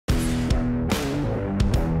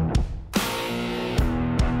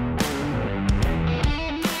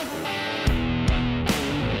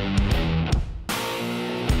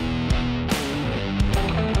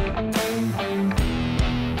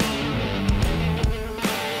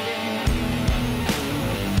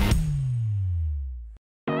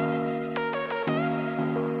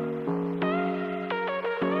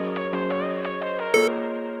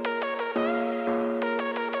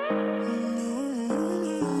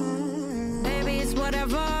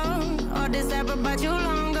whatever. All this ever about you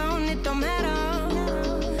long gone, it don't matter.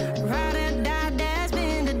 Ride or die, that's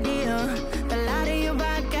been the deal. The light of your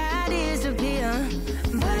back, I disappear.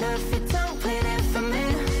 But if you don't play that for me,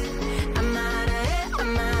 I'm out of it,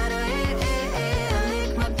 I'm out of it. I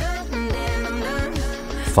lick my gun and then I'm done.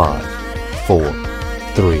 5, 4,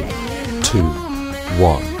 3, 2,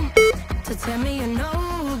 1. So tell me you're no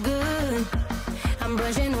good. I'm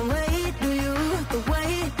brushing away through you, the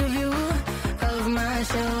weight of you, of my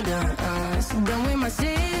shoulder. So done with my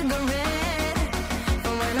cigarette,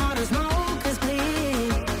 and when all the smoke is clear,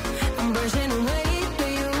 I'm brushing away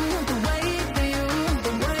through you, the weight of you,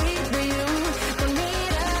 the weight of you. Don't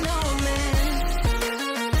need a no man.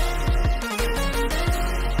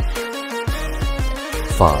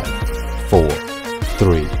 5, 4,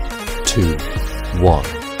 3, 2, 1.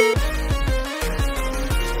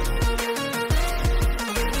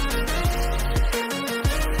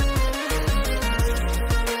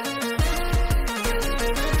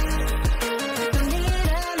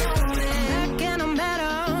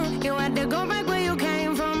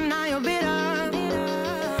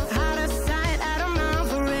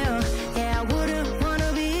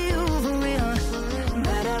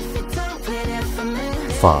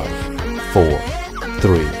 5, 4,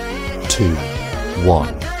 3, 2,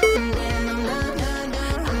 1.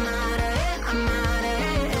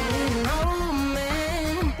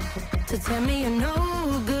 To tell me you're no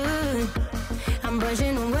good, I'm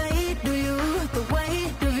brushing away through you, the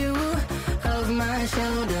weight of you, of my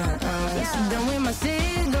shoulder. So done with my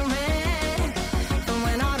cigarette, and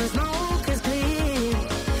when all the smoke is clear,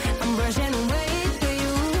 I'm brushing away through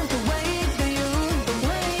you, the weight of you, the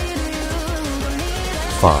weight of you.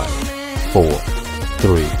 5, 4,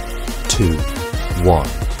 3, 2, 1.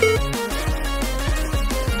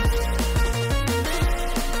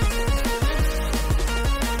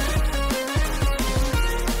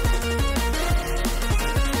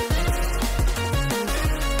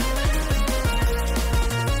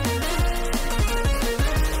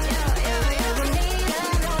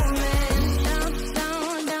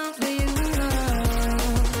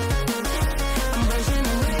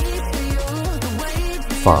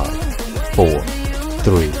 5, 4,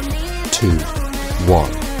 3, 2,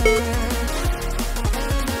 1.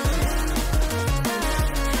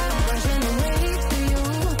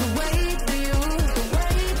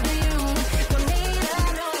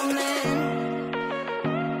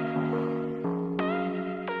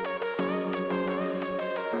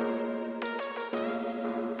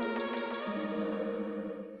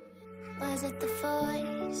 Was it the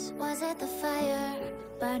voice? Was it the fire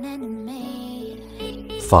burning in me?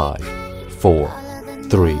 5, 4,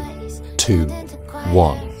 3, 2,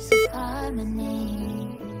 1.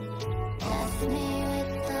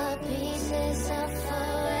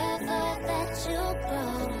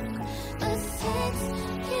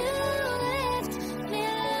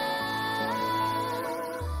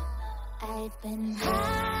 I've been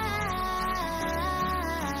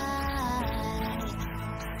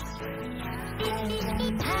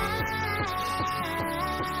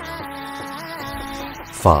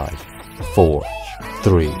 5, 4,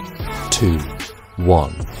 3, 2,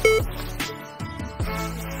 1.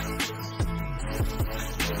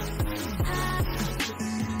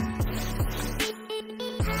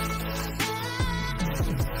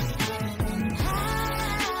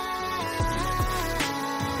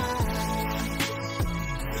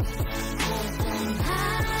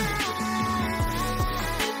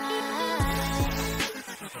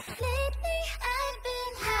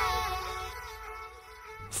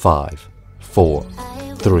 5, 4,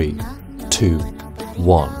 3, 2,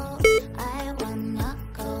 1.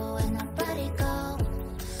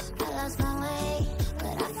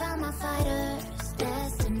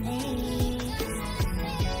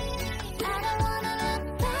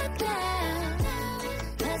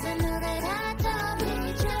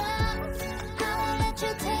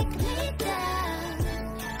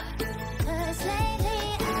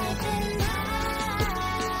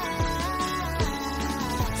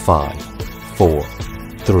 Five, 4,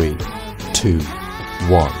 3, 2,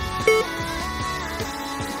 1.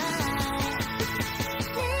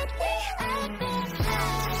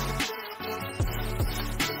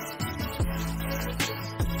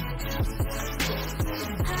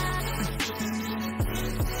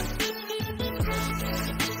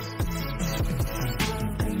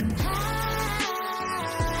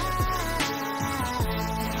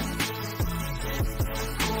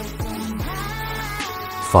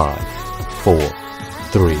 5, 4,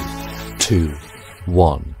 3, 2,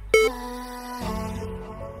 1.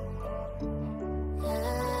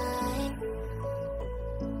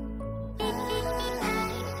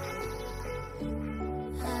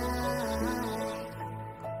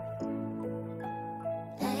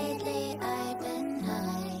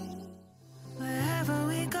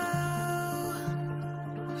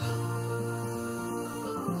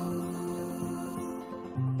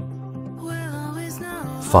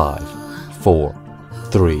 5, 4,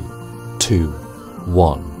 3, 2,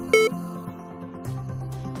 1.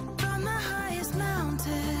 From the highest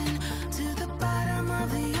mountain to the bottom of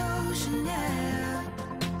the ocean, yeah.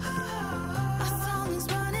 Our song is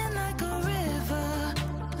running like a river.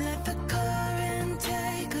 Let the current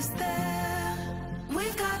take us there.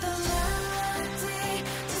 We've got the melody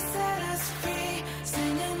to set us free,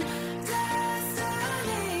 singing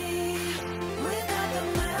destiny. We've got the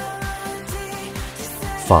melody to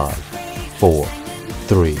set us 5, free, 4, singing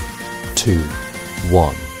 3, 2,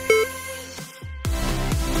 1.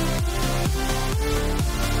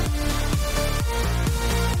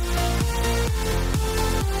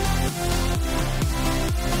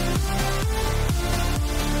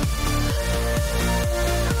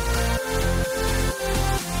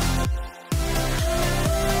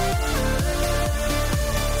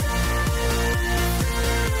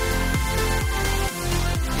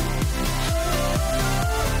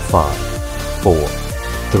 5, 4,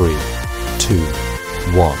 3, 2,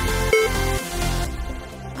 1.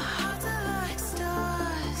 Our hearts are like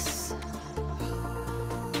stars,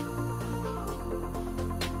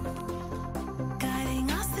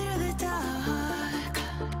 guiding us through the dark.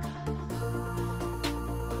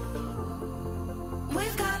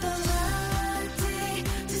 We've got the melody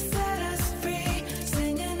to set us free,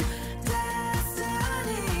 singing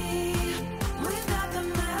destiny. We've got the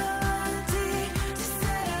melody to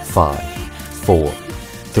set us 5, free, 4,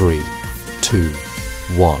 3, 2,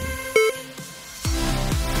 1.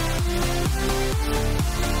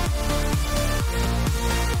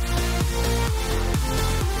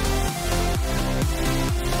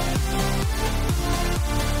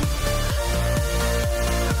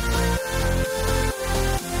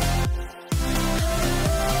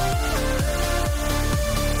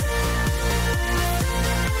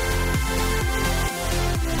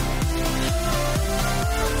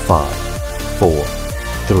 5, 4,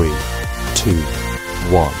 3, 2,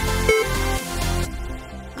 1.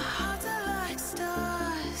 Our hearts are like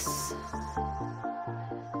stars,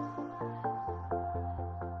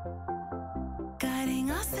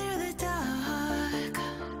 guiding us through the dark.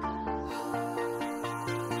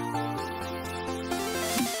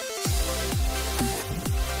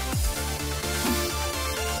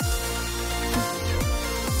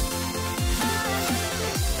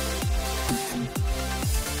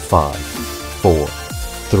 Five, 4,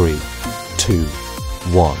 3, 2,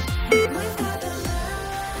 1. We've got the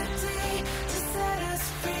melody to set us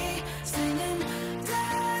free, singing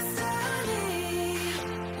destiny.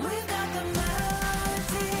 We've got the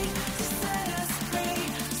melody to set us free,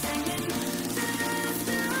 singing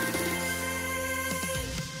destiny.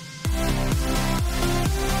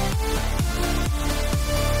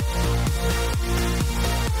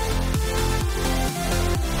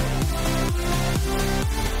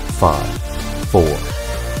 5, 4,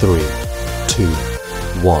 3, 2,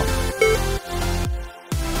 1.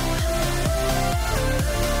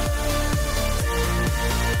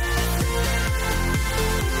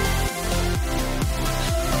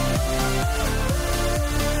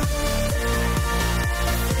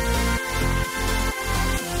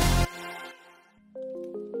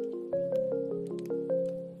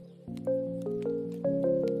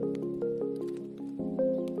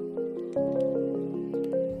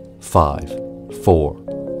 5, 4,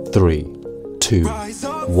 3, 2, Rise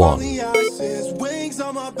up 1. from the ashes, wings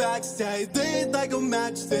on my back, stay lit like a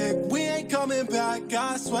matchstick. We ain't coming back,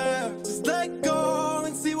 I swear. Just let go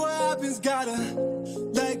and see what happens. Gotta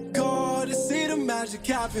let go to see the magic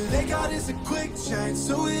happen. They got us a quick change,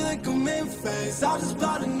 so we like them in phase. I just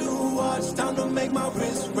bought a new watch, time to make my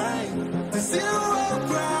wrist ring. The zero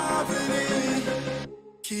gravity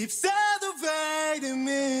keeps elevating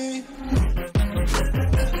me.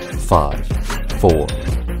 5, 4,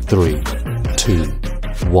 3, 2,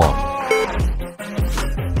 1.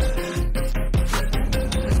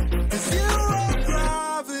 Zero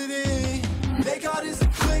gravity. They got us a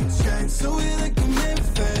quick change, so we like them in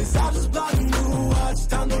phase. I just bought a new watch,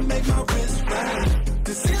 time to make my wrist ring.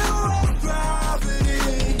 The zero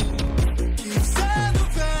gravity keeps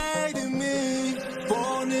elevating me.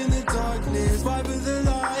 Born in the darkness, fight for the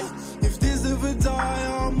light. If this ever die,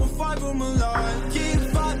 I'ma fight for my life. Keep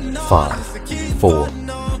fighting on. 5, 4,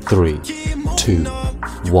 3, 2,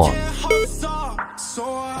 1. So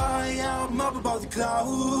high, I'm up above the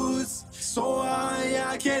clouds. So high,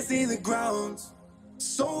 I can't see the ground.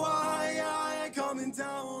 So high, I ain't coming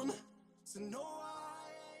down. So no.